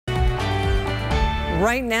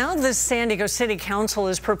Right now, the San Diego City Council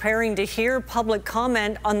is preparing to hear public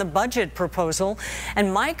comment on the budget proposal.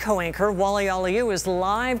 And my co-anchor, Wally Aliou, is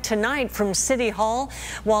live tonight from City Hall.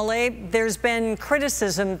 Wally, there's been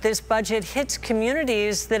criticism this budget hits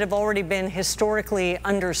communities that have already been historically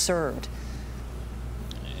underserved.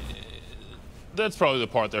 That's probably the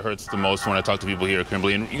part that hurts the most when I talk to people here,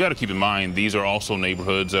 Kimberly. And you got to keep in mind, these are also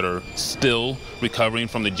neighborhoods that are still recovering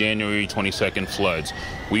from the January 22nd floods.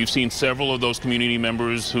 We've seen several of those community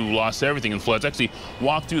members who lost everything in floods actually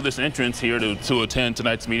walk through this entrance here to attend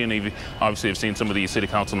tonight's meeting. They've obviously have seen some of these city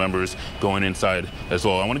council members going inside as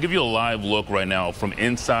well. I want to give you a live look right now from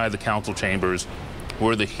inside the council chambers,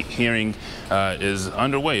 where the hearing is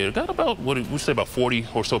underway. It got about, what we say, about 40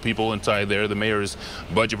 or so people inside there. The mayor's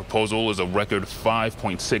budget proposal is a record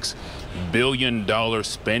 $5.6 billion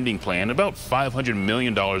spending plan, about $500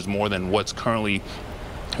 million more than what's currently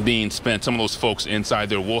being spent. Some of those folks inside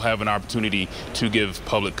there will have an opportunity to give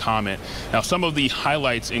public comment. Now, some of the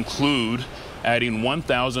highlights include adding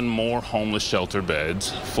 1,000 more homeless shelter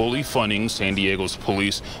beds, fully funding San Diego's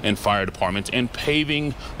police and fire departments, and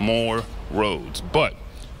paving more roads. But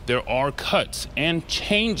there are cuts and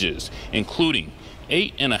changes, including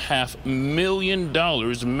 $8.5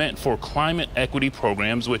 million meant for climate equity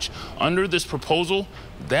programs, which under this proposal,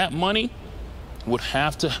 that money would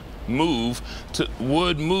have to move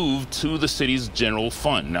to the city's general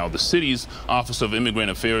fund. Now, the city's Office of Immigrant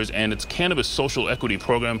Affairs and its Cannabis Social Equity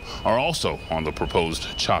Program are also on the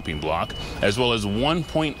proposed chopping block, as well as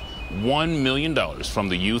 $1.1 million from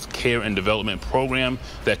the Youth Care and Development Program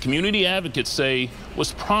that community advocates say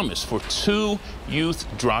was promised for 2 youth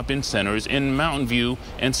drop-in centers in Mountain View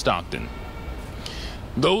and Stockton.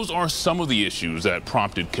 Those are some of the issues that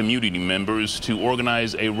prompted community members to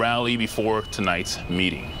organize a rally before tonight's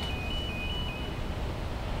meeting.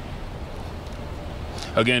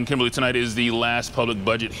 Again, Kimberly, tonight is the last public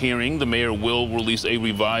budget hearing. The mayor will release a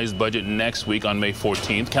revised budget next week on May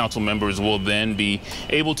 14th. Council members will then be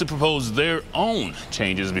able to propose their own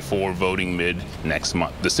changes before voting mid next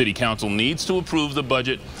month. The city council needs to approve the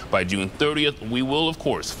budget by June 30th. We will, of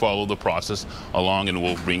course, follow the process along, and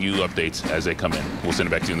we'll bring you updates as they come in. We'll send it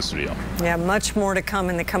back to you in the studio. Yeah, much more to come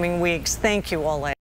in the coming weeks. Thank you, Ole.